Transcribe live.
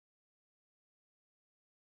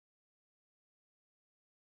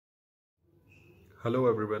Hello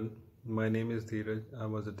everyone, my name is Dheeraj. I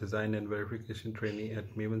was a design and verification trainee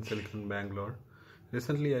at Maven Silicon Bangalore.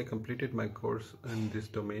 Recently I completed my course in this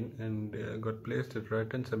domain and got placed at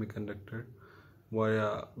Raiton Semiconductor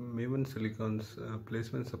via Maven Silicon's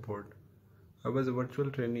placement support. I was a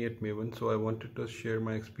virtual trainee at Maven, so I wanted to share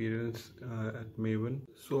my experience at Maven.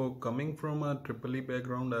 So coming from a EEE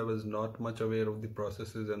background, I was not much aware of the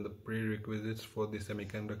processes and the prerequisites for the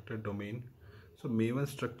semiconductor domain. So Maven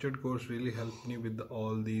structured course really helped me with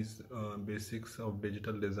all these basics of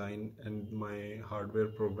digital design and my hardware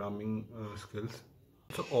programming skills.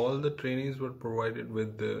 So all the trainees were provided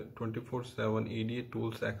with the 24/7 EDA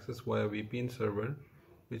tools access via VPN server,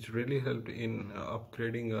 which really helped in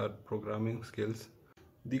upgrading our programming skills.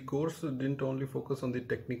 The course didn't only focus on the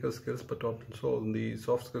technical skills but also on the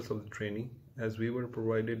soft skills of the training, as we were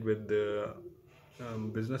provided with the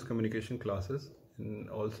business communication classes, and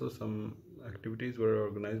also some activities were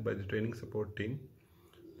organized by the training support team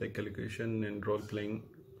like calculation and role playing.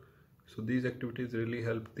 So these activities really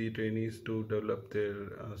help the trainees to develop their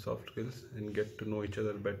soft skills and get to know each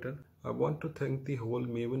other better. I want to thank the whole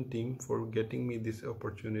Maven team for getting me this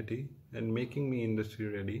opportunity and making me industry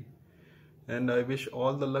ready. And I wish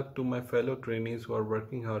all the luck to my fellow trainees who are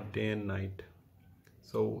working hard day and night.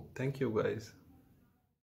 So thank you guys.